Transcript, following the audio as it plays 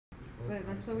Wait,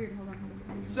 that's so weird. Hold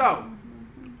on. So,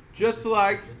 just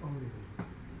like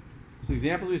some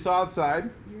examples we saw outside,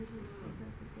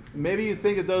 maybe you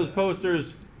think that those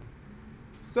posters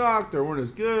sucked or weren't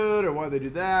as good or why they do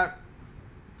that.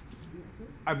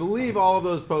 I believe all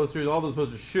those posters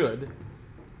should.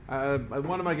 One of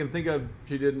them I can think of,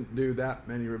 she didn't do that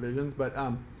many revisions, but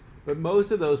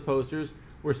most of those posters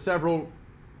were several,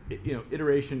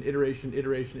 iteration,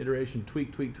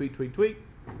 tweak.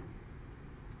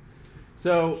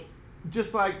 So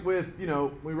just like with,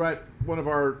 we write one of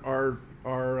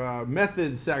our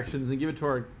methods sections and give it to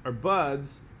our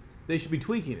buds, they should be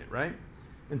tweaking it, right?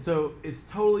 And so it's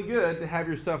totally good to have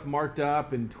your stuff marked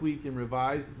up and tweaked and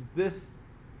revised. This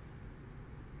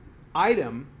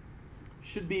item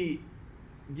should be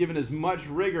given as much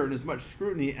rigor and as much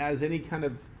scrutiny as any kind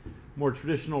of more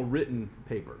traditional written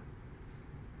paper.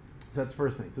 So that's the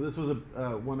first thing. So this was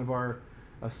one of our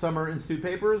summer institute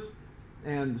papers,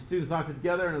 and the students knocked it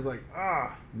together, and it was like,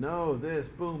 no, this,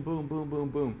 boom, boom, boom, boom,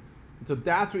 boom. And so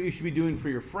that's what you should be doing for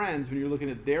your friends when you're looking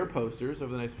at their posters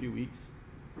over the next few weeks.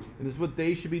 And this is what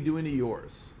they should be doing to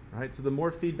yours, right? So the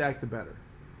more feedback, the better.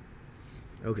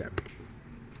 Okay.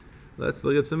 Let's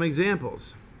look at some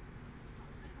examples.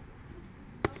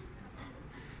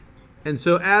 And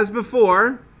so as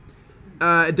before,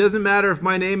 it doesn't matter if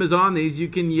my name is on these. You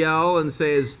can yell and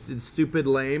say it's stupid,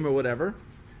 lame, or whatever.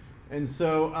 And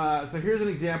so so here's an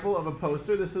example of a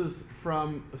poster. This is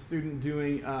from a student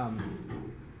doing,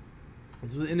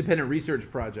 this was an independent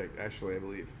research project, actually, I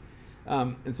believe.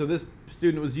 And so this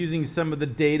student was using some of the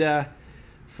data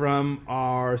from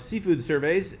our seafood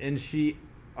surveys, and she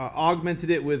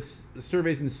augmented it with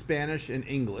surveys in Spanish and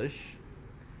English.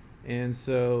 And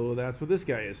so that's what this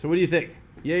guy is. So what do you think?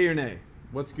 Yay or nay?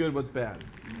 What's good, what's bad?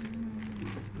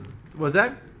 What's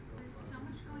that? There's so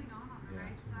much going on the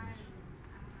right side.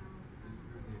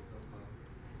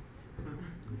 I don't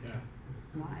know.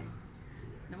 Why?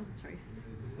 That was a choice.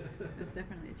 That was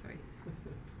definitely a choice.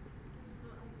 So,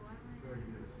 why am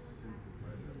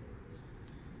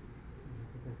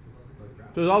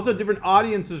I? So there's also different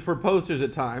audiences for posters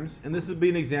at times, and this would be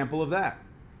an example of that.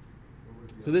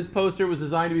 So this poster was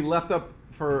designed to be left up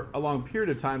for a long period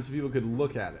of time so people could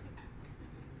look at it.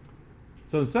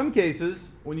 So in some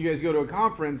cases, when you guys go to a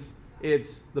conference,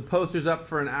 it's the poster's up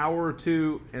for an hour or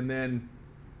two, and then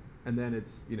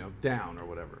it's down or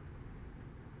whatever.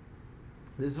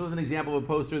 This was an example of a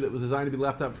poster that was designed to be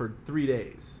left up for 3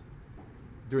 days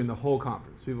during the whole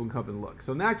conference. People can come up and look.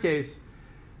 So in that case,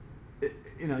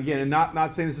 again, and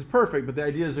not saying this is perfect, but the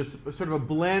idea is there's sort of a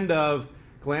blend of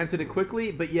glance at it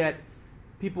quickly, but yet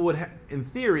people would, in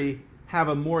theory, have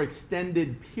a more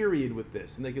extended period with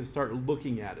this, and they can start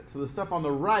looking at it. So the stuff on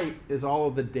the right is all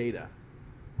of the data.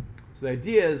 So the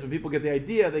idea is when people get the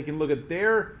idea, they can look at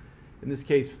their, in this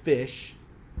case, fish.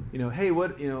 Hey,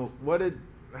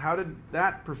 how did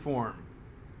that perform?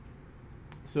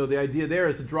 So the idea there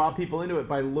is to draw people into it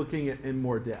by looking at in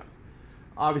more depth.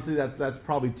 Obviously, that's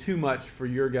probably too much for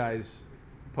your guys'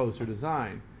 poster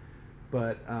design,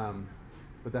 but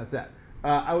that's that.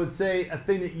 I would say a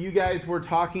thing that you guys were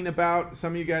talking about,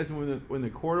 some of you guys when the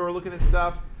corridor are looking at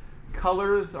stuff,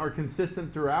 colors are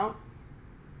consistent throughout.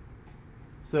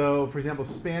 So, for example,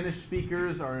 Spanish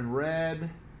speakers are in red,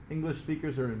 English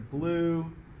speakers are in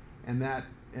blue, and that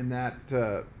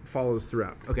follows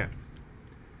throughout. Okay.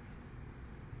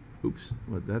 Oops.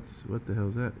 What the hell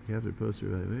is that? Capture poster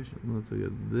evaluation. Let's look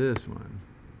at this one.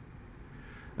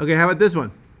 Okay, how about this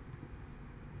one?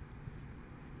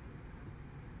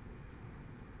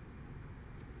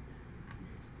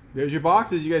 There's your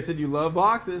boxes. You guys said you love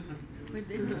boxes. But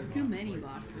it's too many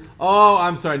boxes. Oh,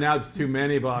 I'm sorry. Now it's too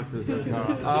many boxes.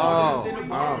 Oh.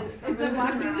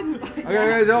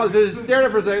 Okay, so just stare at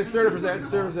it for a second. Stare at it for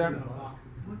a second.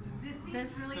 This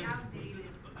seems really outdated.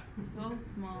 So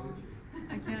small.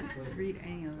 I can't read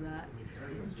any of that.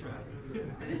 The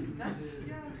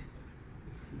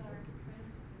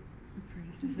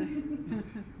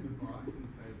box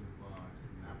inside the box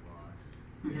in that box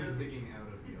is sticking out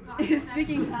of the other. It's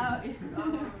sticking out.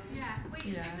 Yeah. Wait,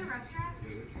 is this a rough draft?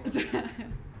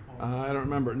 I don't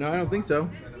remember. No, I don't think so.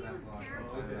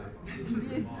 This seems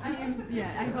terrible.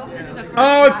 Yeah, I hope this is the first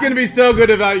Oh, it's draft. going to be so good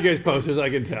about you guys' posters. I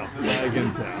can tell. I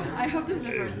can tell. I hope this is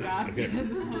the first draft. Okay.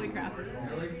 This is holy crap.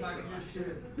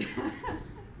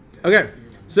 Okay.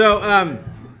 So,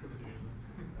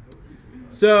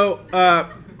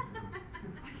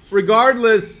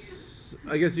 regardless,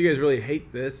 I guess you guys really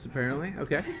hate this, apparently.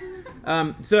 Okay.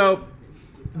 So,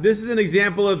 this is an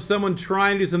example of someone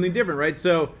trying to do something different, right?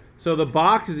 So the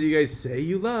boxes that you guys say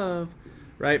you love,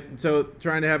 right? So,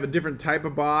 trying to have a different type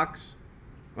of box.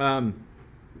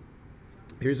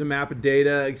 Here's a map of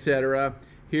data, etc.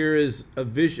 Here is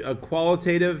a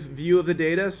qualitative view of the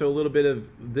data, so a little bit of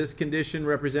this condition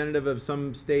representative of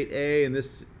some state A and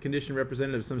this condition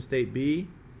representative of some state B.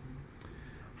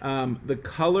 The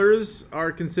colors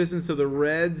are consistent, so the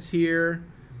reds here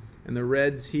and the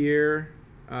reds here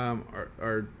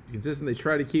are consistent. They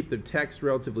try to keep the text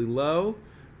relatively low,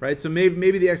 right? So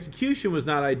maybe the execution was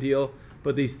not ideal,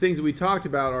 but these things that we talked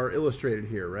about are illustrated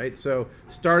here, right? So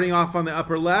starting off on the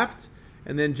upper left,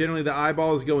 and then generally the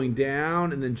eyeball is going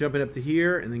down and then jumping up to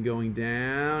here and then going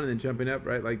down and then jumping up,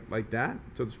 right? Like that.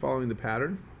 So it's following the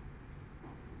pattern.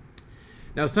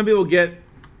 Now some people get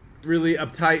really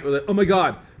uptight with it. Oh my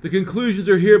God, the conclusions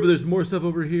are here, but there's more stuff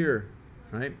over here,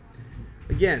 right?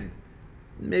 Again,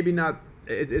 maybe not,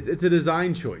 it's a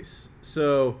design choice.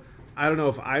 So I don't know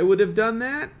if I would have done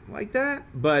that like that,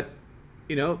 but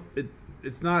you know,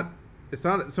 it's not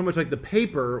so much like the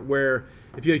paper where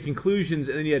if you had conclusions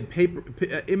and then you had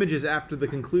images after the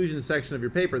conclusion section of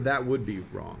your paper, that would be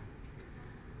wrong.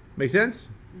 Make sense?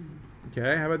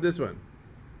 Okay, how about this one?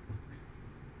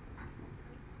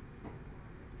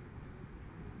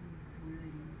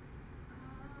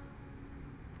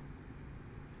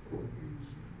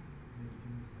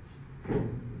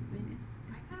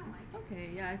 Okay,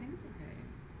 yeah, I think it's okay.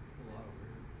 It's a lot of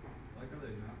work. I like how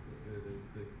they not put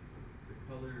the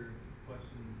color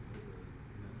questions to the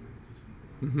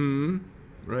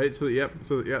Right. So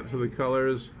so the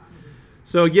colors.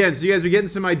 So again, so you guys are getting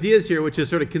some ideas here, which is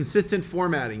sort of consistent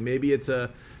formatting. Maybe it's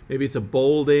a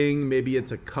bolding, maybe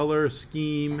it's a color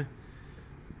scheme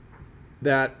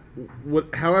that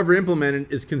however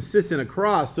implemented is consistent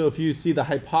across. So if you see the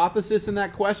hypothesis in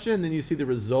that question, then you see the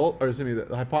result, or excuse me,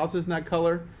 the hypothesis in that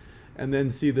color, and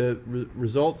then see the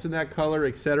results in that color,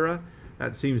 etc.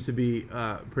 That seems to be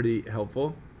pretty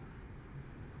helpful.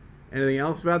 Anything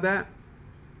else about that?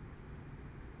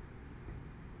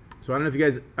 So I don't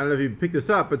know if you picked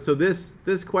this up, but so this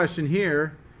question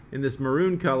here in this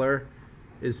maroon color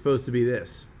is supposed to be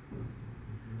this.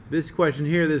 This question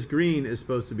here, this green, is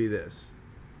supposed to be this.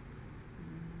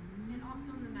 And also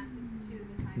in the methods too.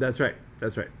 The type.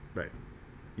 That's right. Right.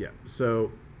 Yeah.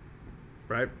 So,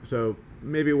 right. So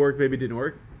maybe it worked, maybe it didn't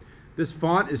work. This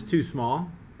font is too small.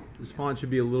 This font should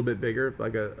be a little bit bigger,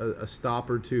 like a stop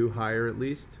or two higher at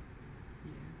least.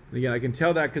 And again, I can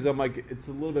tell that because I'm like, it's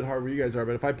a little bit hard where you guys are,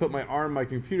 but if I put my arm on my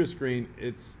computer screen,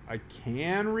 I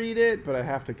can read it, but I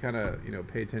have to kind of,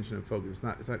 pay attention and focus.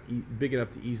 It's not big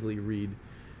enough to easily read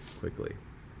quickly.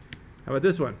 How about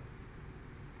this one? It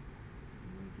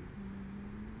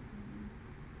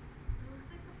looks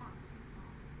like the font's too small.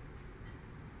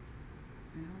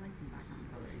 I don't like the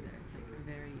background color either. It's like a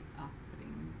very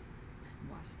off-putting,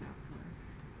 washed out color.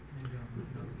 I don't like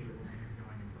how the table one's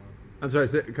going above the, I'm sorry,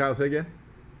 Kyle, say again?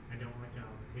 I don't like how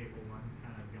the table one's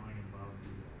kind of going above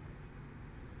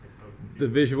The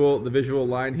visual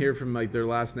line here from like their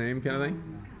last name kind of thing?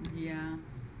 Yeah. And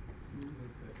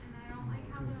I don't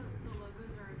like how the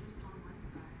logos are just on one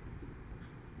side.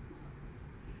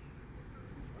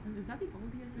 Is that the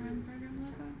old ESRM program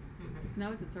logo?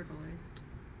 No, it's a circle,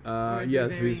 right?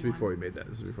 Yes, this is before we made that.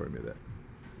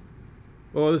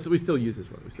 Well, we still use this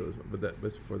one. But that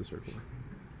was before the circle.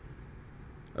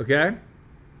 Okay.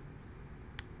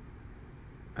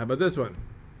 How about this one?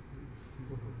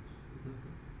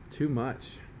 Too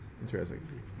much. Interesting.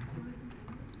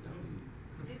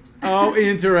 Oh,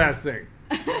 interesting.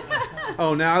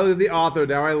 Oh, now I look at the author.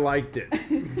 Now I liked it. No,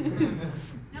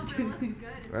 but it looks good.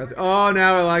 It's Oh,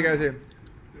 now I like it. There's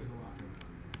a lot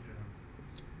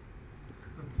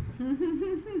going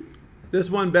on. This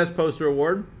one, Best Poster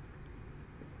Award.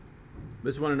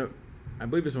 This one, I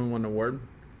believe this one won an award.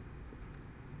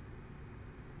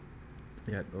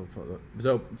 Yeah.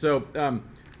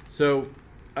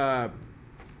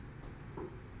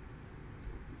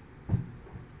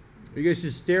 You guys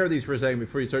should stare at these for a second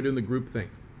before you start doing the group thing.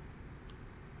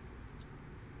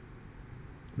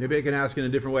 Maybe I can ask in a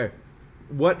different way.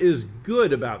 What is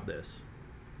good about this?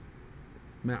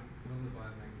 Matt.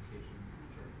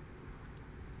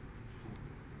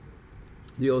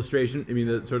 The illustration. I mean,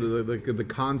 the sort of the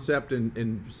concept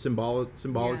in symbolic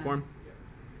Yeah. form.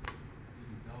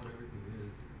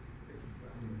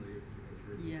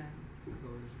 Yeah.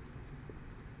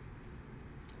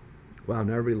 Wow,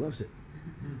 now everybody loves it.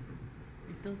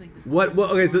 I still think the What? Well,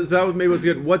 okay, so that was maybe what's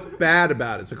good. What's bad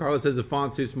about it? So Carlos says the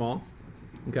font's too small.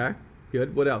 Okay,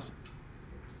 good. What else?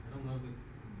 I don't know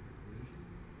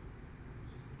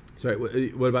the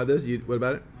Sorry, what about this? What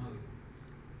about it?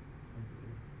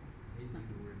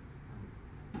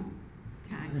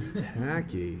 tacky.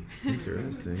 Tacky.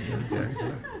 Interesting. Okay.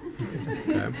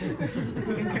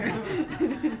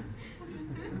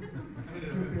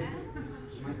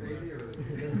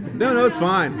 No, it's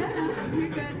fine. You're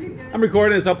good, you're good. I'm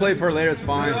recording this. I'll play it for later. It's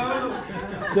fine.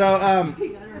 So,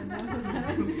 You gotta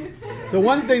remember that. so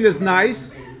one thing that's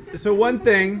nice. So one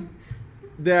thing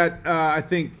that I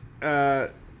think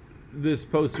this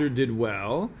poster did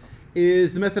well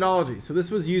is the methodology. So this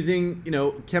was using,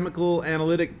 chemical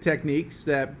analytic techniques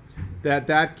that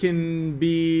can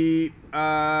be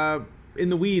in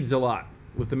the weeds a lot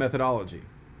with the methodology.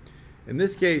 In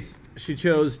this case, she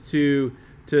chose to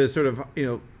sort of,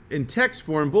 in text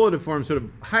form, bulleted form, sort of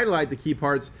highlight the key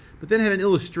parts, but then had an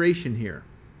illustration here,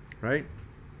 right?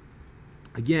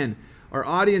 Again, our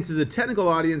audience is a technical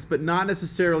audience, but not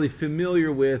necessarily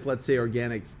familiar with, let's say,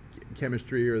 organic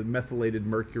chemistry or methylated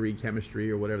mercury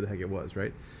chemistry or whatever the heck it was,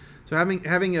 right? So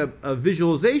having a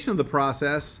visualization of the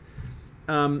process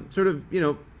sort of,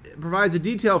 provides a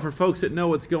detail for folks that know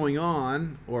what's going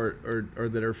on or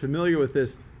that are familiar with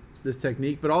this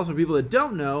technique, but also people that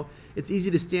don't know. It's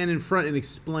easy to stand in front and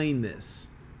explain this,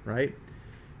 right?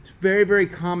 It's very, very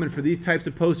common for these types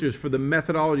of posters for the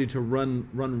methodology to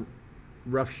run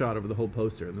roughshod over the whole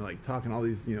poster, and they're like talking all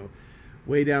these,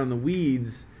 way down in the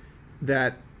weeds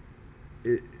that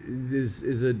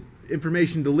is a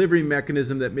information delivery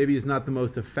mechanism that maybe is not the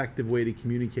most effective way to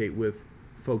communicate with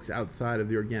folks outside of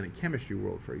the organic chemistry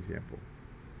world, for example.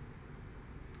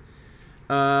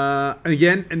 And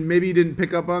again, and maybe you didn't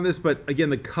pick up on this, but again,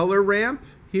 the color ramp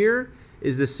here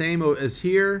is the same as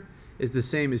here, is the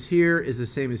same as here, is the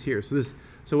same as here.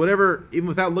 So whatever, even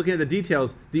without looking at the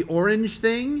details, the orange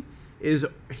thing is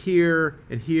here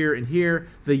and here and here.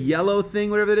 The yellow thing,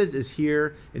 whatever that is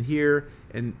here and here,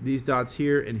 and these dots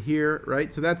here and here,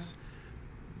 right? So that's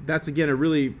again a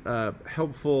really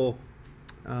helpful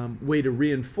way to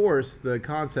reinforce the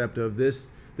concept of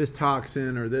this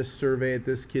toxin or this survey at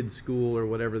this kid's school or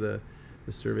whatever the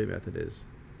survey method is.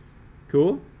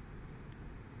 Cool?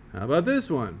 How about this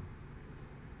one?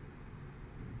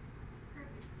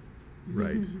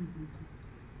 Right.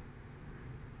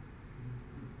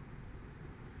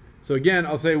 So again,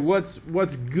 I'll say what's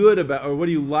good about, or what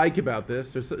do you like about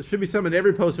this? There should be something in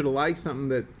every poster to like, something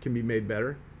that can be made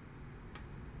better.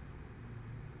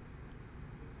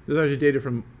 This is actually data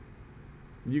from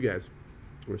you guys,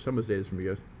 or some of this data is from you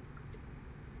guys.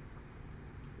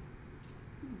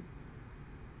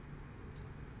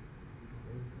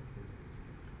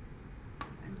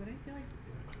 But I feel like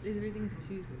everything's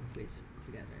too squished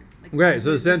together. Like, Okay,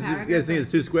 so the sense you paragraphs guys think are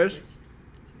it's too squished? together.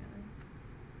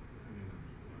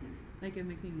 Like it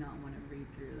makes me not want to read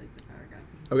through like the paragraph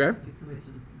because Okay. it's just too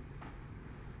squished.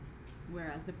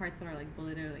 Whereas the parts that are like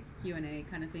bulleted or like Q&A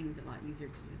kind of things, a lot easier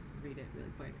to just read it really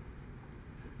quick.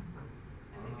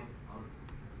 I don't know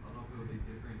if it would be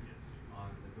different if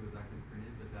it was actually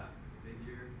printed, but that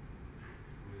figure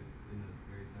in the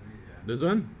very center, yeah. This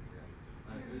one?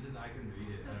 Yeah. It was just, I couldn't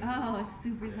read it. So Oh, it's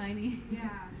super tiny.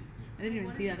 Yeah. I didn't even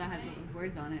What see does that it had say? little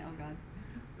words on it. Oh god.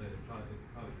 But it's probably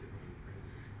different when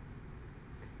printed.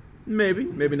 Maybe,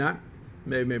 maybe not.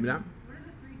 Maybe not. What are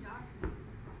the three dots there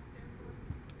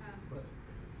for?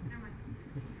 Never mind.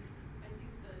 I think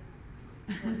the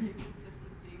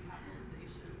inconsistency,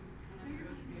 capitalization kind of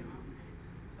throws me off.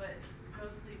 But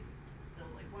mostly the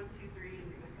like 1, 2, 3 and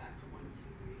it goes back to 1,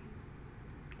 2, 3.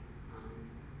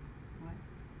 What?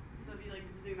 So if you like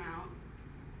zoom out,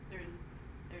 there's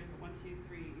the 1, 2,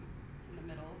 3 in the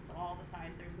middle. So all the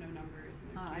sides there's no numbers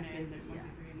and Oh, there's I Q&A see, and there's 1, yeah.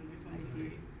 2, 3 and then there's 1, I 2, see.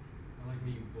 3. I like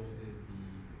when you bolded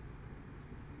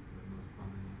the most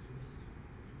common answers.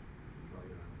 To try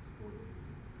to support it.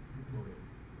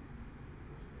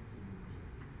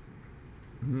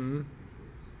 Mm-hmm.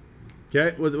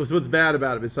 Okay, what's bad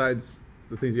about it besides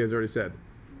the things you guys already said?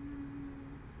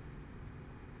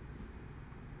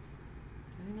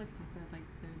 I think like she said, like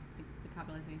there's the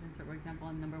capitalization. So for example,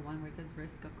 on number 1 where it says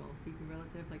risk of goal sequel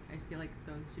relative, like I feel like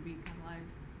those should be capitalized,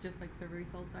 just like survey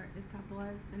results is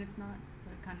capitalized, and it's not.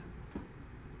 So it kind of,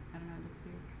 I don't know, it looks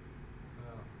weird.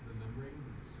 The numbering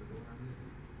is a circle around it.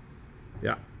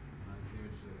 Yeah. And I can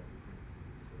just like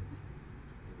parentheses. So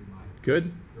every line.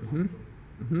 Good. For Mm-hmm. modules.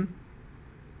 Mm-hmm.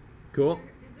 Cool. Is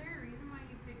there a reason why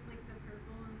you picked like the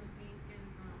purple and the pink and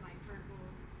the light purple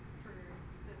for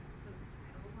those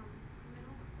titles on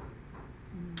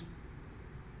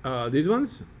the middle? These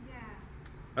ones?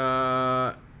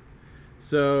 Yeah.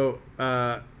 So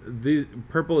these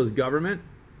purple is government,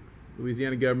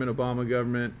 Louisiana government, Obama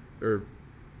government, or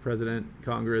president,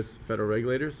 Congress, federal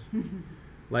regulators.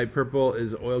 Light purple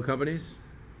is oil companies.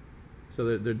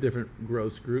 So they're different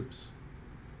gross groups.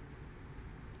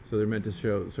 So they're meant to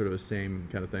show sort of the same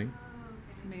kind of thing. Oh,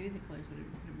 okay. Maybe the colors would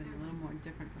have been a little more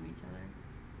different from each other.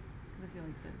 Because I feel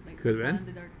like the Could have purple been. and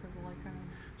the dark purple like kind of.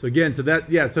 So again,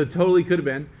 so it totally could have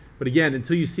been. But again,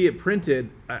 until you see it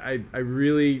printed, I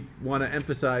really want to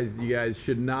emphasize you guys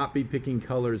should not be picking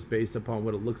colors based upon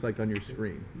what it looks like on your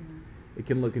screen. It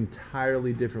can look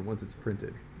entirely different once it's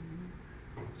printed.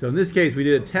 So in this case, we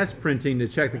did a test printing to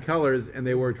check the colors, and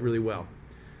they worked really well.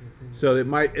 So it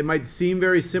might seem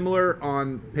very similar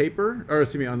on paper, or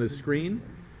excuse me, on the screen,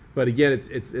 but again,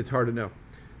 it's hard to know.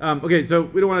 Okay, so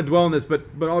we don't want to dwell on this, but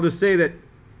I'll just say that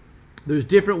there's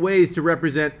different ways to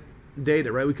represent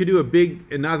data, right? We could do a big,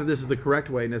 and not that this is the correct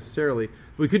way necessarily,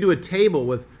 but we could do a table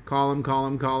with column,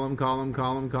 column, column, column,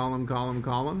 column, column, column,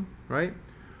 column, right?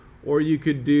 Or you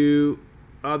could do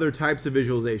other types of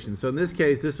visualization. So in this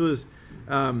case, this was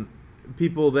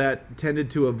people that tended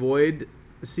to avoid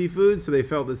seafood, so they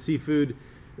felt that seafood,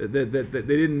 that they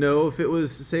didn't know if it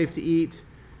was safe to eat,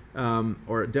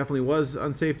 or it definitely was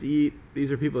unsafe to eat.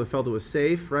 These are people that felt it was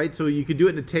safe, right? So you could do it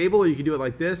in a table, or you could do it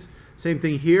like this. Same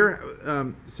thing here,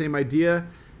 same idea.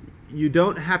 You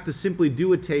don't have to simply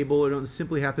do a table, or don't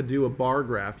simply have to do a bar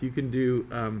graph. You can do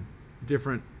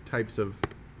different types of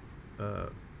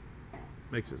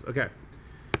mixes. Okay.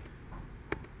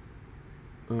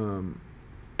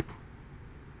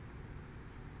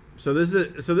 So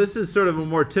this is sort of a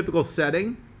more typical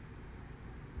setting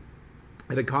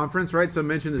at a conference, right? So I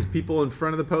mentioned there's people in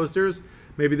front of the posters.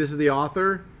 Maybe this is the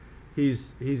author.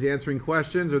 He's answering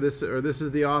questions, or this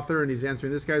is the author and he's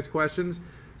answering this guy's questions.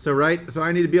 So right, so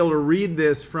I need to be able to read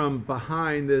this from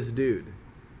behind this dude.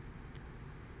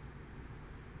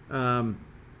 Yeah,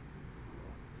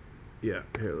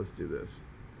 here, let's do this.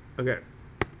 Okay.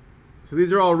 So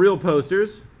these are all real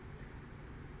posters.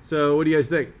 So what do you guys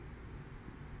think?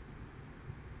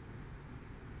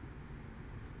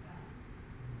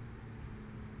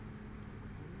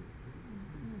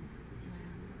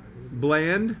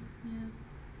 Bland.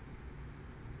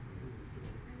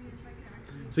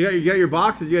 So you got your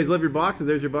boxes. You guys love your boxes.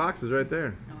 There's your boxes right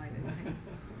there. No, I didn't.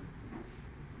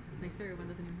 My favorite one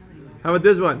doesn't even have any. How about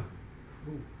this one?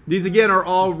 These again are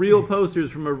all real posters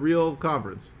from a real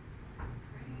conference.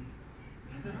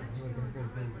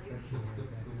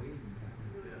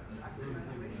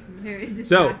 Very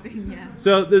So, distracting, yeah.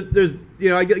 so there's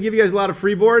I give you guys a lot of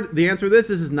freeboard. The answer to this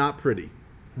is not pretty.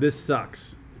 This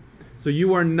sucks. So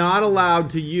you are not allowed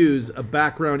to use a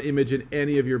background image in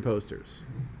any of your posters.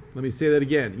 Let me say that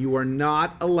again. You are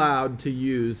not allowed to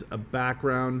use a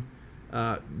background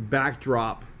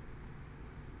backdrop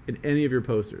in any of your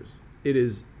posters. It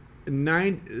is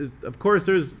of course,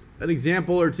 there's an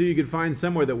example or two you could find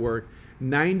somewhere that work.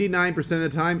 99% of the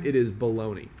time, it is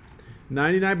baloney.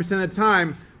 99% of the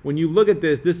time, when you look at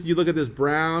this you look at this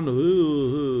brown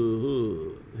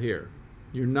here.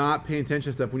 You're not paying attention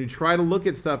to stuff. When you try to look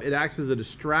at stuff, it acts as a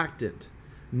distractant,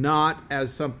 not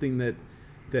as something that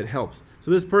helps.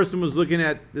 So this person was looking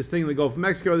at this thing in the Gulf of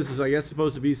Mexico. This is, I guess,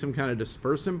 supposed to be some kind of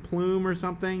dispersant plume or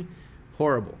something.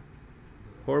 Horrible.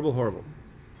 Horrible, horrible.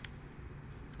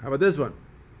 How about this one?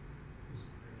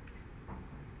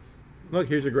 Look,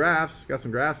 here's your graphs. Got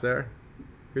some graphs there.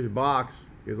 Here's your box.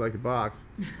 You guys like your box?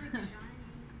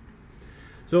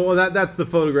 So well, that's the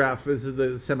photograph. This is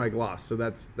the semi-gloss. So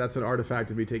that's an artifact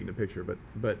to be taking a picture.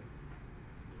 But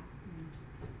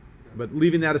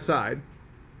leaving that aside.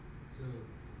 So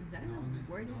Is that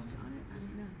a wordage on it? I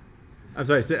don't know. I'm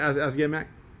sorry. Ask again, Mac.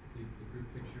 the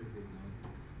group picture with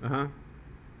no. Uh huh.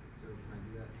 So we're trying to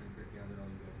do that, trying to gather all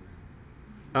you guys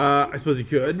around. I suppose you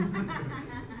could.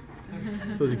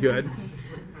 I suppose you could.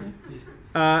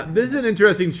 This is an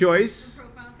interesting choice.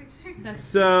 Profile picture. That's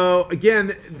So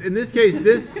again, in this case,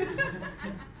 this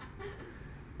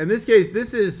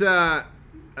is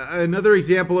another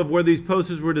example of where these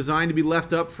posters were designed to be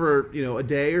left up for a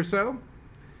day or so.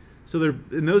 So they're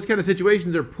in those kind of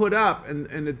situations, they're put up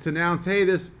and it's announced, hey,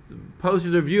 this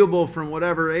posters are viewable from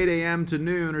whatever 8 a.m. to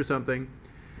noon or something.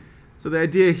 So the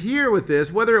idea here with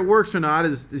this, whether it works or not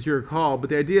is your call, but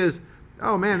the idea is,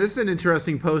 oh man, this is an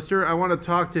interesting poster. I want to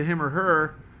talk to him or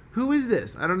her. Who is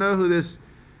this? I don't know who this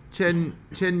Chen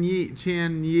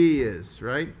Yi is,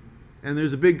 right? And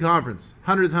there's a big conference,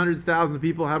 hundreds, thousands of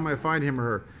people. How am I find him or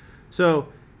her? So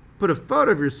put a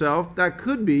photo of yourself. That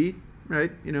could be,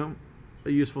 right, a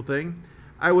useful thing.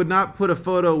 I would not put a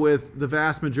photo with the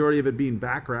vast majority of it being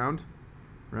background,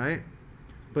 right?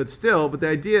 But the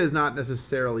idea is not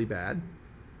necessarily bad.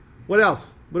 What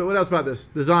else? What else about this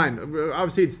design?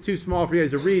 Obviously, it's too small for you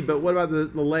guys to read, but what about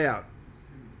the layout?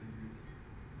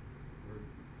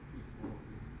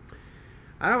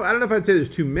 I don't know if I'd say there's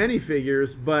too many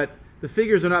figures, but the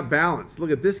figures are not balanced.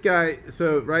 Look at this guy.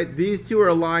 So, right, these two are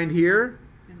aligned here,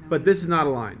 but this is not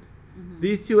aligned. Mm-hmm.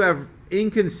 These two have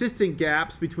inconsistent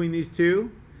gaps between these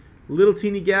two. Little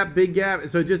teeny gap, big gap.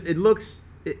 So it looks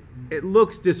it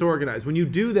looks disorganized. When you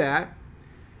do that,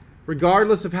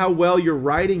 regardless of how well your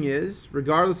writing is,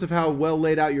 regardless of how well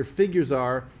laid out your figures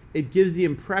are, it gives the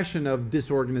impression of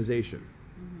disorganization.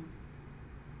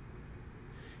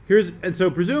 And so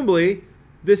presumably,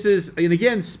 this is, and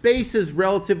again, space is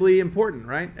relatively important,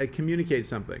 right? It communicates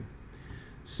something.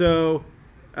 So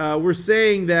we're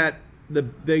saying that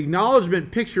the acknowledgement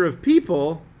picture of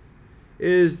people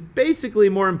is basically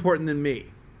more important than me,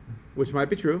 which might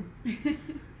be true.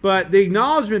 But the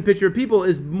acknowledgement picture of people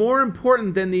is more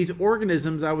important than these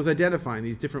organisms I was identifying,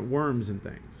 these different worms and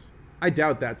things. I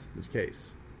doubt that's the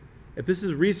case. If this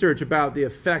is research about the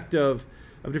effect of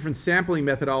different sampling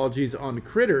methodologies on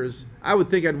critters, I would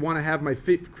think I'd want to have my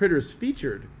critters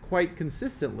featured quite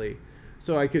consistently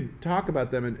so I could talk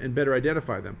about them and better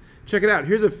identify them. Check it out.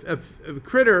 Here's a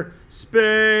critter,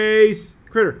 space,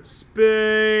 critter,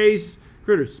 space,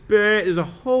 critter, space. There's a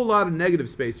whole lot of negative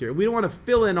space here. We don't want to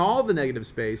fill in all the negative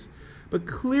space, but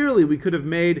clearly we could have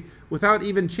made, without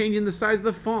even changing the size of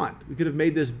the font, we could have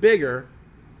made this bigger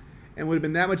and would have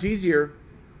been that much easier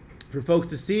for folks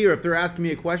to see, or if they're asking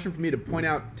me a question, for me to point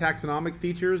out taxonomic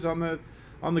features on the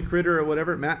critter or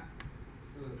whatever. Matt?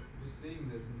 So just seeing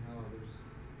this and how there's,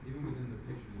 even within the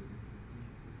picture, there's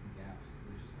inconsistent gaps.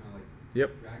 It's just kind of like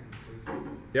dragging places.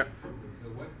 Yep. So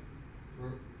what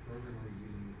program are you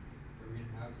using? Are we going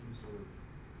to have some sort of...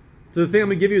 So the thing I'm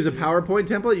going to give you is a PowerPoint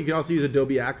template. You can also use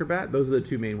Adobe Acrobat. Those are the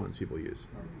two main ones people use.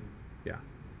 Yeah.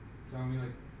 So I mean,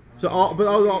 like...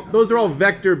 Those are all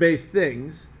vector-based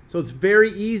things. So it's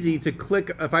very easy to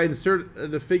click. If I insert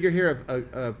the figure here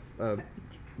of a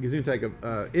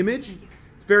image,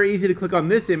 it's very easy to click on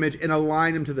this image and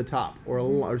align them to the top,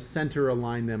 or center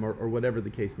align them, or whatever the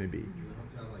case may be.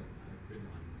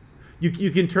 You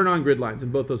can turn on grid lines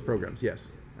in both those programs.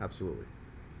 Yes, absolutely.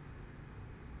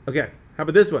 Okay, how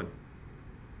about this one?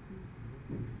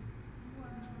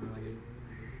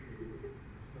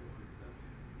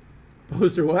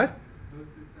 Poster what?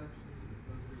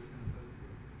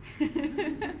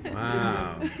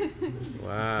 Wow.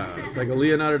 Wow. It's like a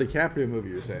Leonardo DiCaprio movie,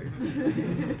 you're saying.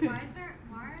 Why are there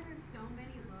so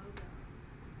many logos?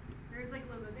 There's like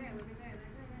logo there, logo there,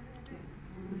 there.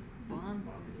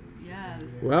 Sponsors. Yeah.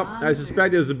 Well, I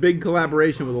suspect it was a big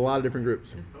collaboration with a lot of different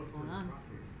groups. The sponsors.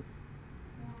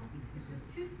 It's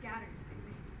just too scattered, I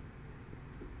think.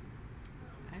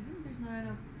 I think there's not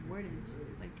enough wordage,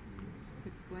 like, to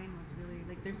explain what's really,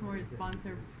 like, there's more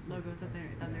sponsor logos than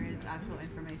there is actual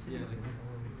information.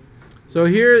 So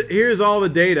here's all the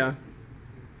data.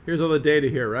 Here's all the data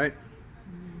here, right?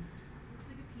 Looks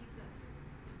like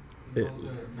a pizza.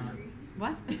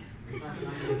 What?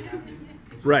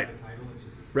 Right.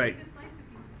 Right. Like a slice of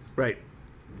pizza. Right.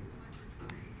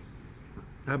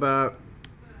 How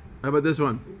about this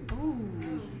one? Ooh.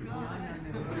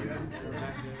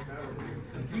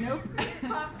 Nope.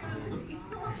 Pop goes the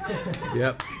diesel.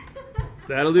 Yep.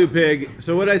 That'll do, pig.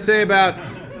 So what I say about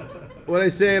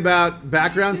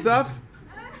background stuff?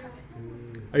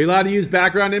 Are you allowed to use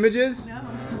background images? No.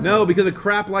 No, because of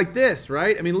crap like this,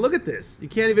 right? I mean, look at this. You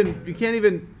can't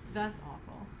even That's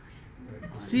awful.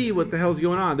 see what the hell's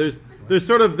going on. There's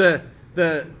sort of the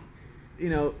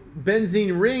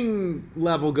benzene ring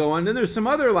level going, then there's some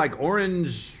other like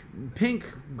orange pink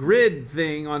grid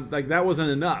thing on, like that wasn't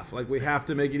enough. Like we have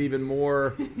to make it even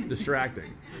more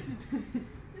distracting.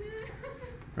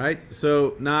 Right?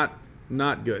 So not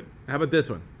good. How about this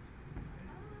one?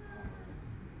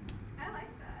 I like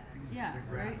that. Actually. Yeah,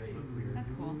 right?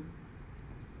 That's cool.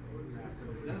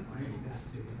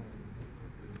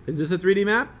 Is this a 3D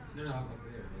map? No, up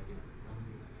there. Like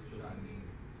it's shot in.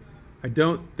 I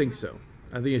don't think so.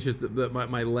 I think it's just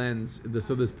my lens.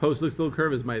 So this post looks a little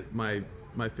curved is my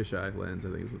fisheye lens,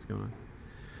 I think is what's going on.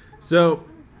 So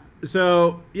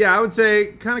yeah, I would say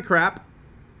kind of crap.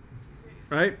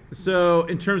 Right? So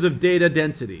in terms of data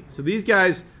density. So these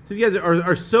guys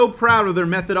are so proud of their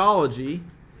methodology.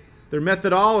 Their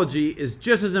methodology is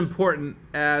just as important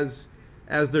as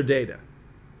their data.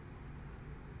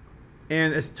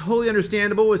 And it's totally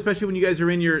understandable, especially when you guys are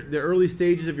in the early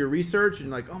stages of your research and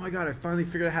like, oh my God, I finally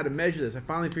figured out how to measure this. I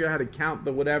finally figured out how to count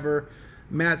the whatever.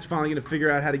 Matt's finally going to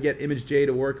figure out how to get ImageJ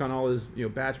to work on all his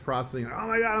batch processing. Oh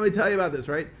my God, let me tell you about this,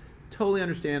 right? Totally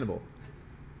understandable.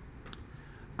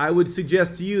 I would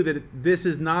suggest to you that this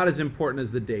is not as important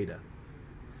as the data.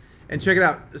 And check it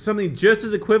out. Something just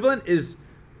as equivalent is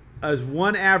as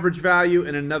one average value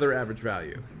and another average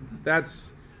value.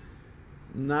 That's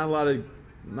not a lot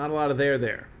of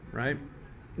there, right?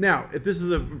 Now, if this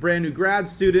is a brand new grad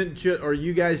student or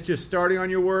you guys just starting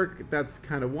on your work, that's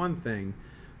kind of one thing.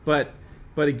 But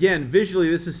But again, visually,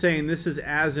 this is saying this is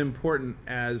as important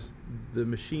as the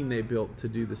machine they built to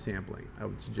do the sampling. I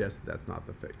would suggest that's not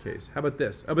the case. How about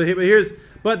this?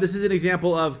 But this is an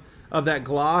example of that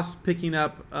gloss picking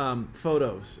up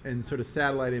photos and sort of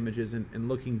satellite images and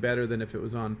looking better than if it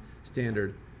was on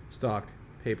standard stock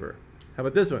paper. How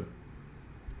about this one?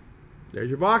 There's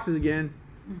your boxes again.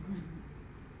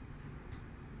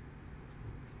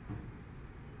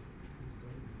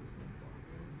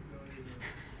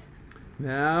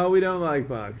 No, we don't like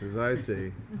boxes. I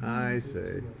see. I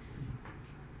see.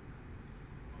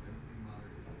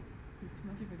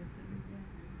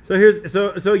 So this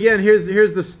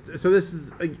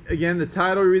is again the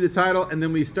title. We read the title, and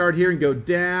then we start here and go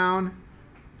down,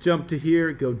 jump to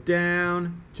here, go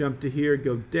down, jump to here,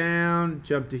 go down,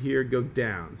 jump to here, go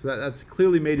down. So that's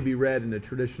clearly made to be read in a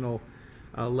traditional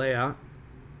layout.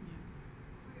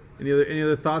 Any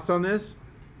other thoughts on this?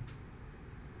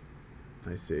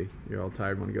 I see. You're all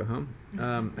tired, want to go home?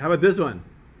 How about this one?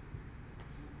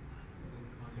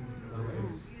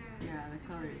 Yeah, the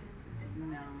colors.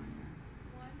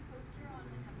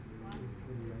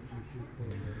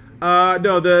 No.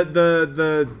 No,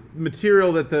 the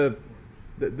material that the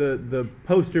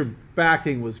poster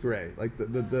backing was gray, like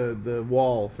the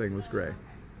wall thing was gray.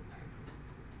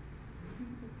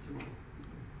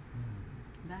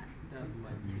 That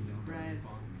red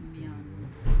neon.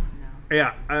 No.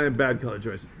 Yeah, bad color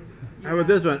choice. How about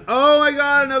this one? Oh my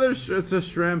God, another. It's a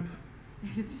shrimp.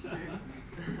 It's shrimp.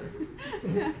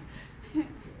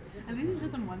 At least it's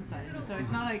just on one side, so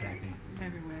it's not like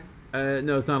everywhere.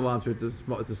 No, it's not a lobster. It's a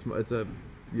small. It looks like a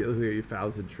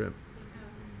Euphausid shrimp.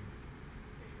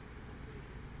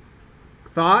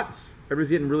 Thoughts? Everybody's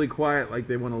getting really quiet, like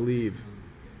they want to leave.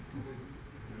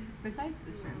 Besides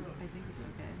the shrimp, I think it's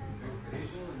okay.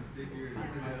 Table and figure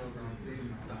titles on the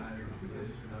same size as the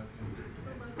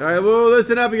introduction. All right, well,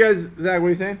 listen up, you guys. Zach, what are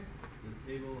you saying?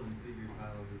 The table and figure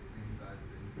titles are the same size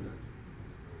as the introduction.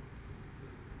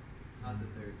 So not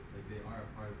that they are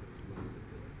a part of it, but it looks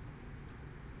like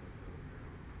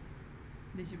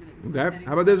They should be like. Okay.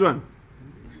 How about this one?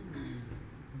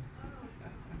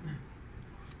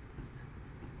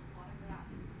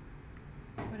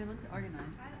 But it looks organized.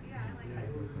 Yeah, I like that.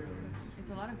 It's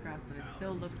a lot of graphs, but it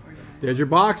still looks organized. There's your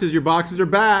boxes. Your boxes are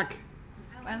back.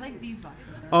 I like these boxes.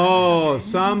 Oh,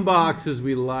 some boxes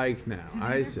we like now.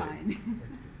 I These see. are fine.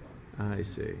 I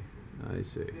see. I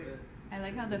see. I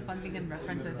like how the funding and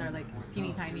references are like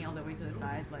teeny tiny all the way to the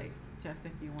side, like just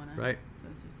if you wanna. Right. So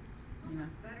it's just, This you one know.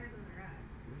 looks better than the rest.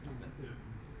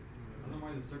 I don't know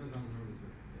why the circle's on the road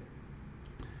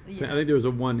is I think there was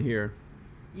a 1 here.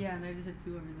 Yeah, and there's just a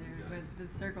 2 over there, but the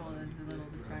circle is a little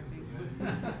distracting.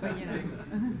 But you know.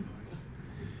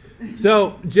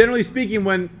 So, generally speaking,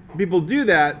 when people do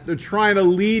that, they're trying to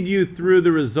lead you through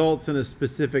the results in a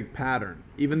specific pattern.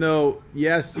 Even though,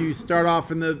 yes, you start off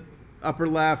in the upper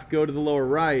left, go to the lower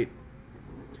right.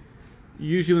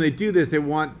 Usually when they do this, they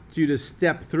want you to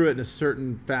step through it in a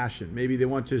certain fashion. Maybe they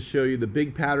want to show you the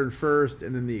big pattern first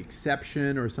and then the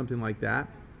exception or something like that.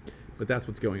 But that's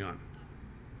what's going on.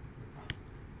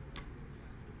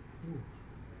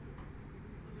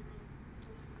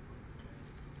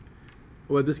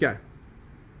 What about this guy?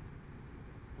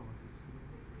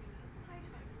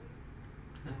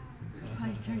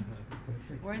 Pie charts.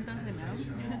 Weren't those a no?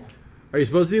 Are you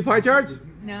supposed to do pie charts?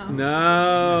 No.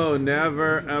 No,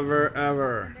 never, ever,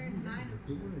 ever. There's 9 of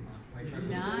them.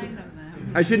 9 of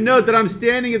them. I should note that I'm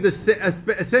standing at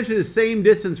essentially the same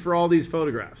distance for all these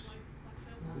photographs.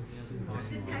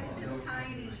 The text is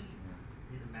tiny.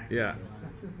 Yeah,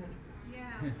 Yeah,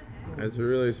 what the heck? it's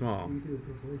really small.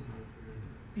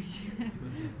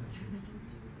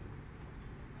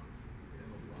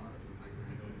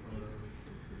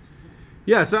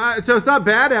 Yeah, so it's not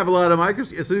bad to have a lot of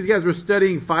microscopes. So these guys were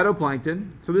studying phytoplankton.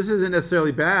 So this isn't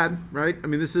necessarily bad, right? I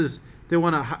mean, this is, they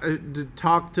want to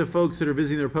talk to folks that are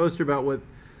visiting their poster about what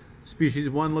species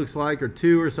 1 looks like or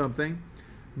 2 or something.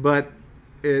 But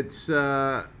it's, There's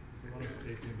a lot of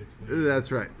spacing between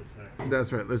that's right. the text.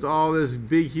 That's right. There's all this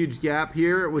big, huge gap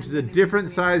here, which is a different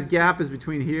size gap is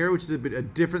between here, which is a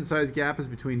different size gap is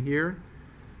between here.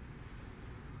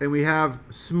 And we have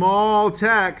small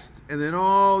text and then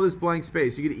all this blank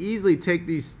space. You could easily take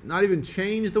these, not even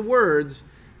change the words,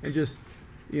 and just,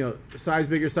 you know, size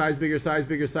bigger, size bigger, size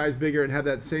bigger, size bigger, and have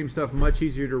that same stuff much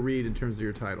easier to read in terms of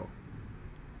your title.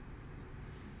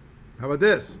 How about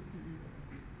this?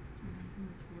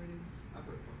 I've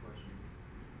got a question.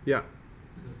 Yeah.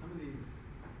 So some of these, I'm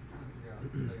trying to figure out,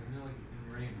 like, I know like when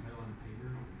you're writing a title on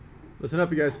paper, Listen up,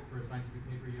 you guys. for a scientific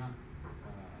paper, you're not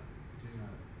doing a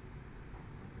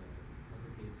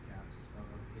uppercase caps,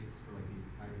 uppercase for like the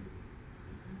entirety of the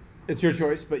sentence. It's your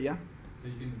choice, but yeah. So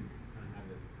you can kind of have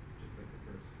it just like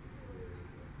the first words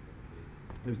of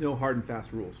the page. There's no hard and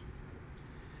fast rules.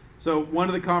 So one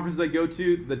of the conferences I go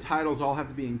to, the titles all have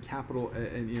to be in capital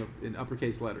and in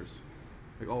uppercase letters.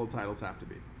 Like all the titles have to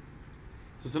be.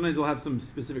 So sometimes they'll have some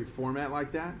specific format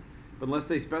like that, but unless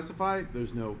they specify,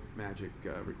 there's no magic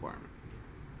requirement.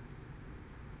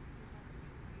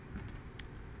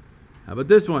 How about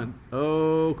this one?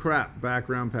 Oh crap,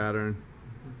 background pattern.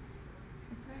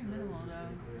 It's very minimal though.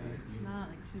 It's not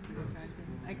like super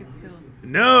distracting. I could still.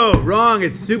 No, wrong.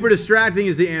 It's super distracting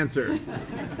is the answer.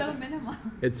 It's so minimal.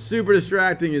 It's super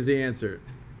distracting is the answer.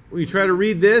 When you try to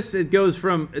read this, it goes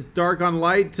from it's dark on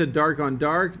light to dark on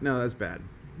dark. No, that's bad.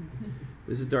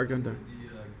 This is dark on dark. The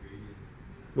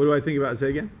gradients. What do I think about it? Say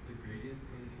again? The gradients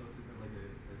on these posters have like a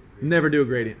gradient. Never do a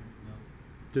gradient.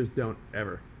 No. Just don't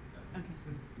ever. Okay,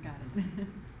 got it. It's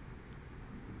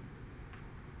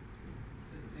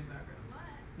the same background. What?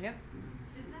 Yep.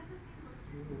 Isn't that the same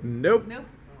poster? Nope. Nope.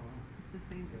 It's the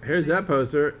same. Here's that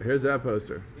poster. Here's that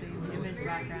poster. Same image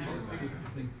background.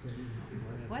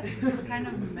 What kind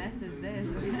of mess is this?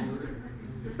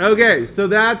 Okay, so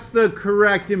that's the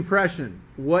correct impression.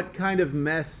 What kind of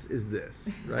mess is this,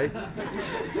 right?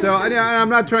 So I'm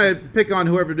not trying to pick on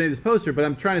whoever made this poster, but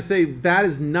I'm trying to say that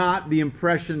is not the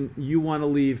impression you want to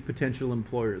leave potential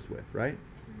employers with, right?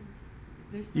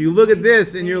 You look at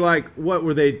this and you're like, what,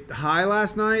 were they high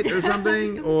last night or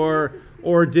something?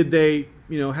 or did they,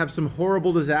 have some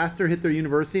horrible disaster hit their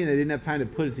university and they didn't have time to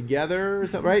put it together or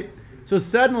something, right? So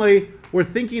suddenly we're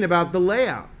thinking about the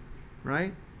layout,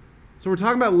 right? So we're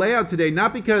talking about layout today,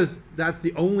 not because that's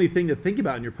the only thing to think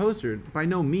about in your poster, by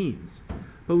no means.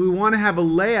 But we want to have a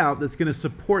layout that's going to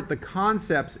support the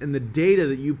concepts and the data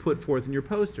that you put forth in your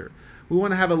poster. We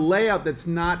want to have a layout that's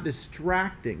not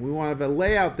distracting. We want to have a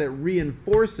layout that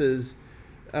reinforces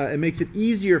and makes it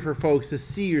easier for folks to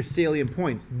see your salient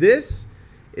points. This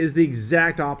is the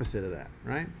exact opposite of that,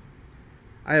 right?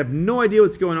 I have no idea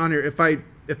what's going on here. If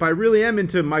I really am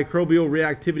into microbial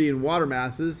reactivity in water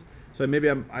masses, so maybe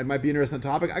I might be interested in the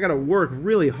topic, I got to work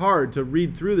really hard to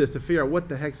read through this to figure out what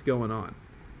the heck's going on,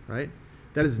 right?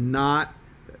 That is not,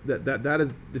 that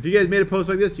is, if you guys made a post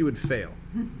like this, you would fail.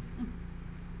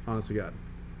 Honest to God.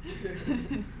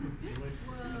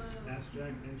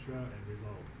 Abstract, intro, and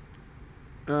results.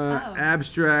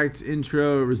 Abstract,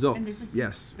 intro, And results. there's, like,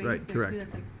 Yes, space right, there, correct. too,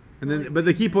 that's, like, And then, really but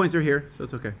the key big. points are here, so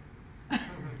it's okay. All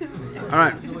All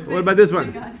right. What about this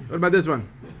one? What about this one?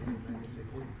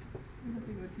 We have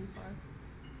to go too far.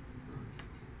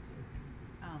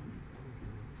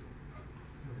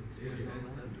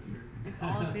 It's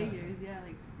all figures, yeah.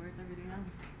 Like, where's everything else?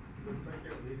 Looks like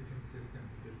they're at least consistent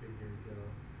with the figures, though.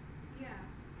 Yeah.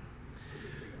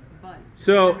 But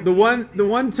So the everything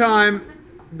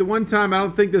one time I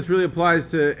don't think this really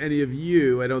applies to any of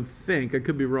you. I don't think. I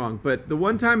could be wrong, but the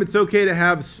one time it's okay to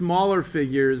have smaller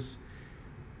figures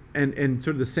and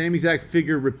sort of the same exact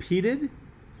figure repeated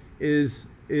is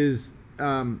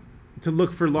to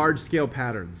look for large scale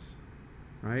patterns,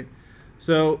 right?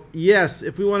 So yes,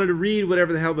 if we wanted to read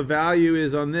whatever the hell the value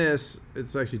is on this,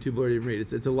 it's actually too blurry to read.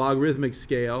 It's a logarithmic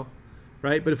scale,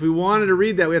 right? But if we wanted to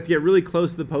read that, we have to get really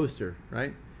close to the poster,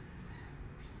 right?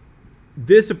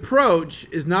 This approach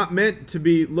is not meant to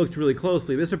be looked really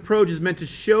closely. This approach is meant to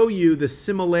show you the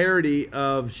similarity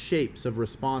of shapes of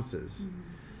responses. Mm-hmm.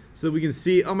 So that we can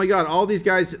see, oh my God, all these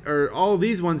guys, or all of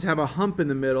these ones have a hump in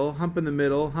the middle, hump in the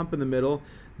middle, hump in the middle.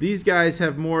 These guys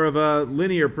have more of a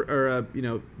linear or a,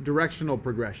 directional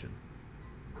progression.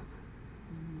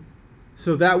 Mm-hmm.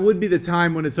 So that would be the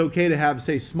time when it's okay to have,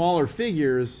 say, smaller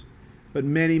figures, but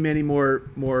many, many more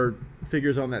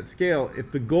figures on that scale.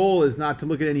 If the goal is not to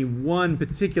look at any one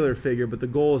particular figure, but the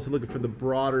goal is to look for the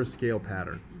broader scale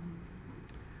pattern.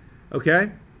 Okay?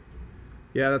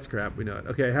 Yeah, that's crap. We know it.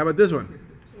 Okay, how about this one?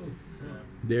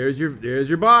 There's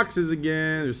your boxes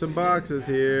again. There's some boxes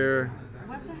here.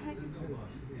 what the heck?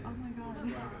 Oh my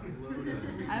gosh.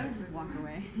 I would just walk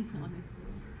away, honestly.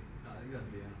 I think that's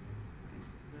the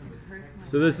It hurts my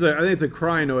So this is heart. I think it's a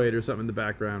crinoid or something in the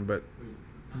background, but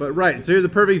right. So here's a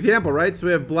perfect example, right? So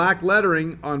we have black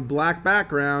lettering on black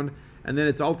background, and then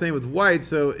it's alternating with white.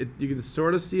 So you can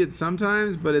sort of see it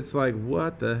sometimes, but it's like,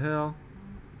 what the hell,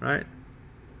 right?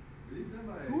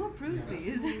 Who approves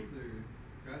these?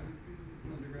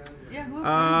 Yeah, who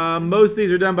approves Most of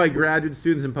these are done by graduate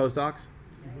students and postdocs.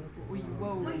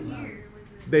 Whoa. What year was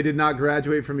it? They did not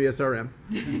graduate from ESRM.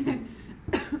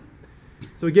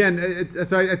 So again,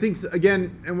 I think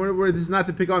again, and this is not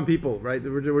to pick on people, right?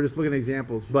 We're just looking at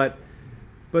examples, but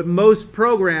most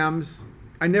programs,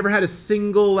 I never had a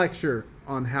single lecture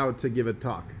on how to give a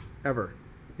talk ever.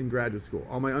 in graduate school.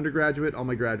 All my undergraduate, all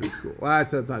my graduate school. Well,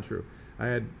 actually, that's not true. I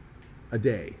had a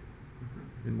day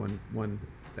in one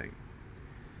thing.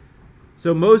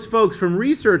 So most folks from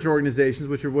research organizations,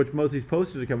 which are what most of these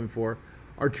posters are coming for,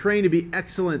 are trained to be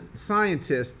excellent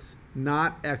scientists,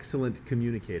 not excellent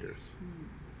communicators.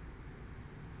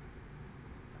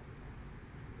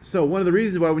 So one of the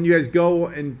reasons why when you guys go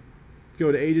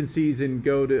to agencies and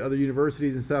go to other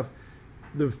universities and stuff,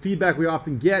 the feedback we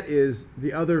often get is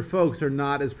the other folks are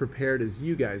not as prepared as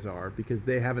you guys are because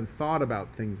they haven't thought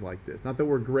about things like this. Not that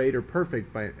we're great or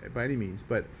perfect by any means,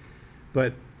 but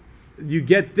you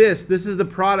get this. This is the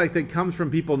product that comes from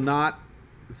people not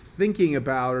thinking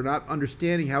about or not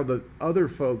understanding how the other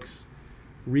folks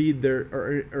read their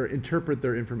or interpret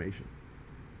their information.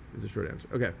 Is the short answer.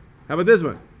 Okay. How about this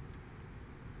one?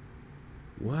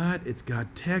 What? It's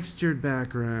got textured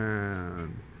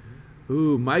background.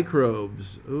 Ooh,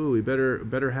 microbes. Ooh, we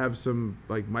better have some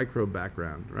like microbe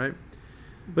background, right?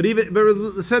 But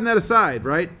setting that aside,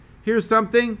 right? Here's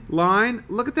something, line.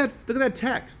 Look at that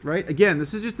text, right? Again,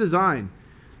 this is just design.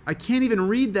 I can't even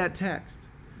read that text.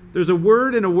 There's a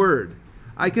word and a word.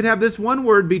 I could have this one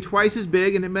word be twice as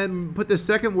big and then put the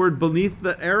second word beneath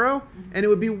the arrow, and it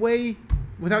would be way,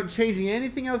 without changing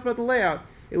anything else about the layout,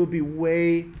 it would be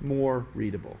way more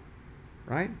readable,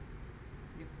 right?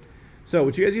 So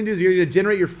what you guys can do is you're going to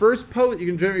generate your first you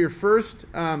can generate your first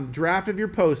draft of your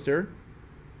poster,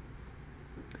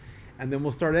 and then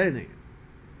we'll start editing it,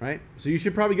 right? So you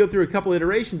should probably go through a couple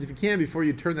iterations if you can before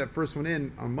you turn that first one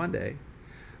in on Monday.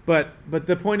 But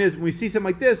the point is, when we see something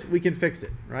like this, we can fix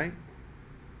it, right?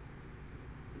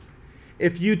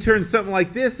 If you turn something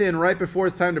like this in right before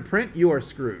it's time to print, you are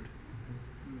screwed.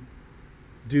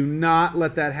 Do not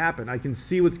let that happen. I can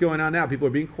see what's going on now. People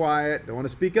are being quiet, don't want to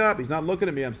speak up. He's not looking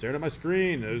at me. I'm staring at my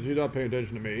screen. He's not paying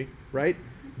attention to me, right?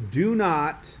 Do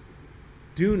not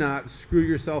screw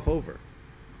yourself over.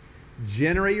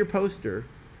 Generate your poster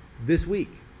this week.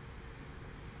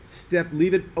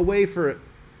 Leave it away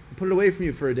put it away from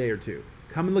you for a day or two.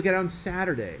 Come and look at it on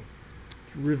Saturday.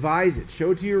 Revise it.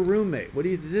 Show it to your roommate.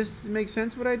 Does this make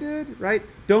sense what I did? Right?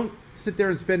 Don't sit there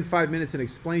and spend 5 minutes and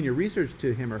explain your research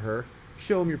to him or her.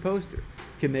 Show them your poster.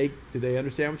 Do they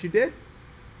understand what you did?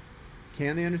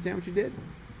 Can they understand what you did?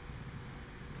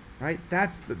 Right?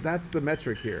 That's the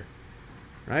metric here.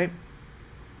 Right?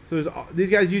 So these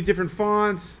guys use different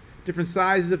fonts, different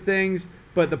sizes of things,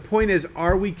 but the point is,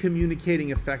 are we communicating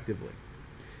effectively?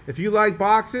 If you like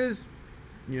boxes,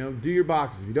 do your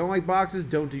boxes. If you don't like boxes,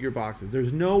 don't do your boxes.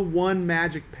 There's no one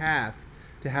magic path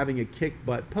to having a kick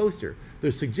butt poster.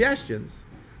 There's suggestions,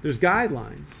 there's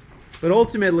guidelines, but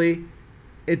ultimately,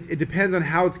 it depends on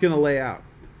how it's going to lay out,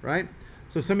 right?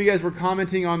 So some of you guys were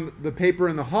commenting on the paper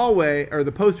in the hallway, or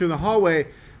the poster in the hallway,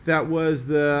 that was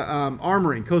the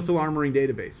Coastal Armoring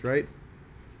Database, right?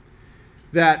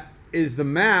 That is the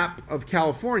map of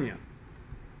California.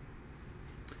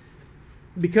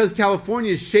 Because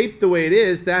California is shaped the way it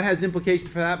is, that has implications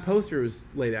for that poster was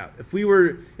laid out. If we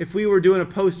were doing a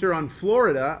poster on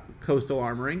Florida coastal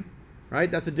armoring, right?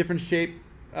 That's a different shape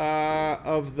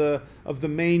of the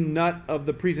main nut of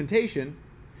the presentation,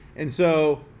 and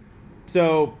so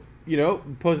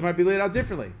poster might be laid out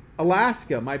differently.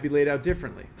 Alaska might be laid out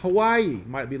differently. Hawaii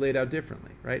might be laid out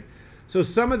differently, right? So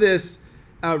some of this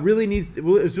it's really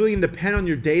going to depend on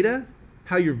your data,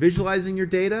 how you're visualizing your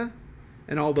data,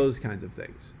 and all those kinds of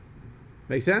things.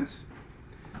 Make sense?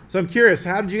 So I'm curious,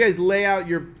 how did you guys lay out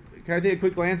your? Can I take a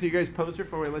quick glance at your guys' poster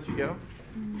before I let you go?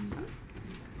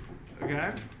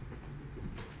 Okay.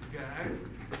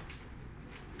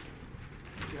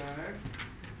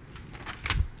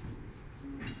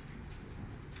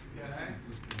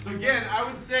 So again, I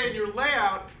would say in your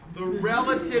layout, the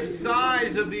relative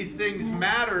size of these things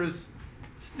matters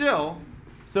still.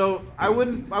 So I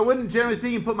wouldn't generally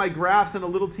speaking put my graphs in a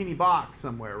little teeny box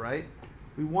somewhere, right?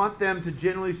 We want them to,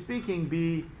 generally speaking,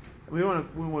 be. We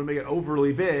don't want to make it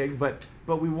overly big, but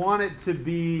we want it to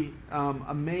be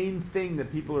a main thing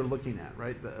that people are looking at,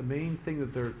 right? A main thing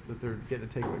that they're getting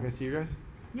to take away. Can I see you guys?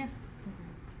 Yeah.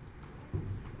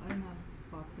 I don't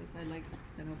have boxes. I like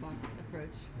the no box approach.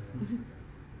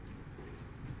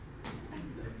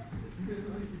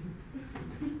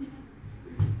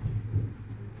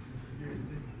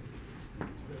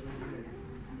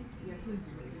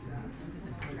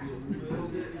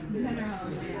 General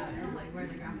layout of like where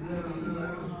the graph is going. I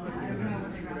don't know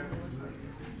what the graph will look like.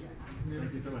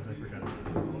 Thank you so much. I forgot about it.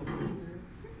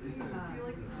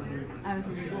 I was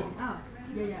thinking, oh,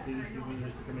 yeah. Did you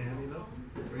come in handy though?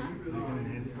 Did you come in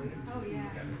handy for you? Oh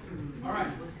yeah. All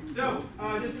right. So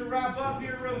just to wrap up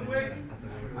here real quick,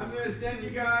 I'm going to send you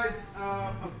guys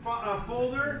a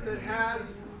folder that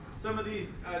has some of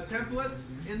these templates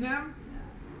in them.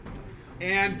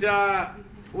 And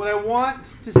what I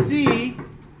want to see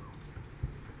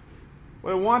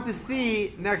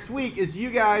next week is you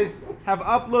guys have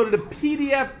uploaded a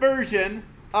PDF version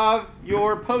of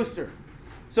your poster.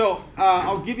 So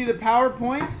I'll give you the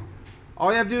PowerPoint.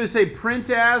 All you have to do is say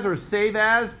print as or save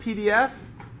as PDF.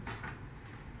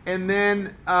 And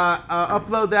then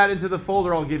upload that into the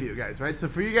folder I'll give you guys, right? So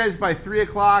for you guys by 3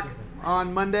 o'clock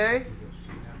on Monday,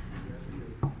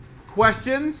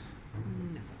 questions?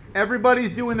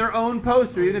 Everybody's doing their own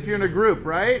poster, even if you're in a group,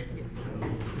 right?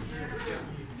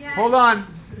 Yes. Hold on.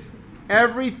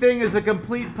 Everything is a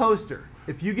complete poster.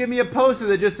 If you give me a poster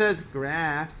that just says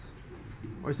graphs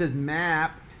or says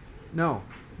map, no.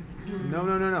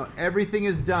 No. Everything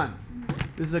is done.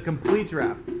 This is a complete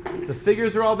draft. The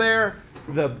figures are all there.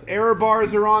 The error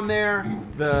bars are on there.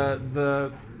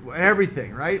 The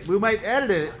everything, right? We might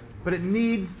edit it, but it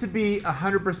needs to be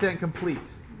 100%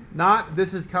 complete. Not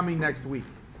this is coming next week.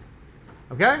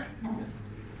 Okay?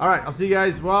 All right. I'll see you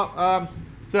guys. Well,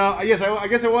 so I guess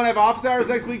I won't have office hours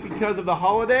next week because of the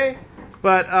holiday,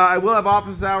 but I will have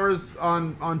office hours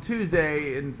on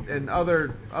Tuesday and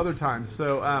other times.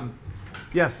 So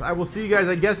yes, I will see you guys.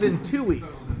 I guess in 2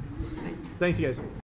 weeks. Thanks, you guys.